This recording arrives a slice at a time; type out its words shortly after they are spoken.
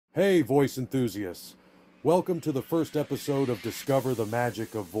Hey, voice enthusiasts! Welcome to the first episode of Discover the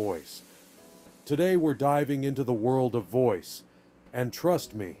Magic of Voice. Today we're diving into the world of voice, and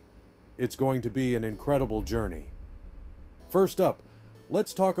trust me, it's going to be an incredible journey. First up,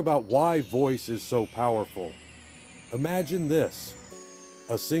 let's talk about why voice is so powerful. Imagine this.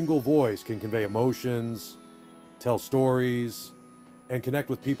 A single voice can convey emotions, tell stories, and connect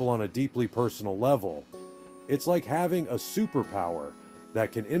with people on a deeply personal level. It's like having a superpower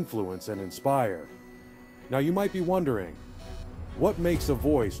that can influence and inspire. Now you might be wondering, what makes a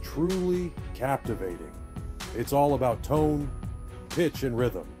voice truly captivating? It's all about tone, pitch, and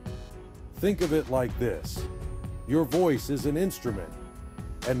rhythm. Think of it like this. Your voice is an instrument,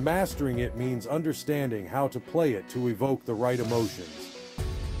 and mastering it means understanding how to play it to evoke the right emotions.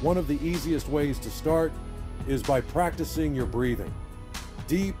 One of the easiest ways to start is by practicing your breathing.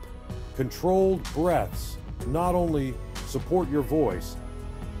 Deep, controlled breaths not only support your voice,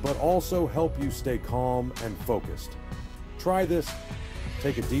 but also help you stay calm and focused. Try this.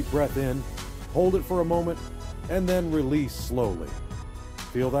 Take a deep breath in, hold it for a moment, and then release slowly.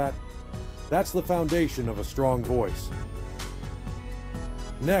 Feel that? That's the foundation of a strong voice.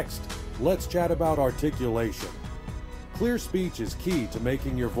 Next, let's chat about articulation. Clear speech is key to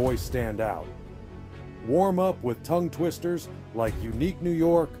making your voice stand out. Warm up with tongue twisters like Unique New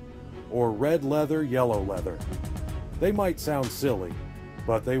York or Red Leather, Yellow Leather. They might sound silly,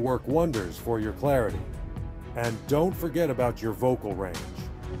 but they work wonders for your clarity. And don't forget about your vocal range.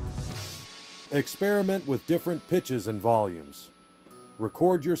 Experiment with different pitches and volumes.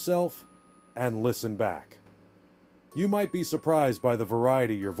 Record yourself and listen back. You might be surprised by the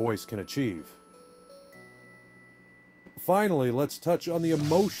variety your voice can achieve. Finally, let's touch on the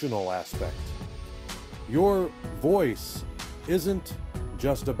emotional aspect. Your voice isn't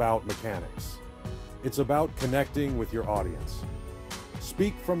just about mechanics. It's about connecting with your audience.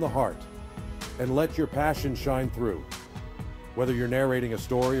 Speak from the heart and let your passion shine through. Whether you're narrating a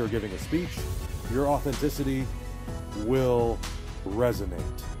story or giving a speech, your authenticity will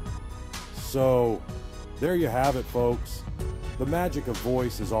resonate. So, there you have it, folks. The magic of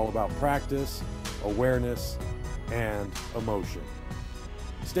voice is all about practice, awareness, and emotion.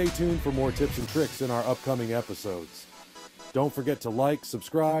 Stay tuned for more tips and tricks in our upcoming episodes. Don't forget to like,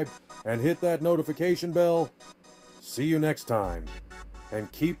 subscribe, and hit that notification bell. See you next time. And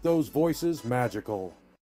keep those voices magical.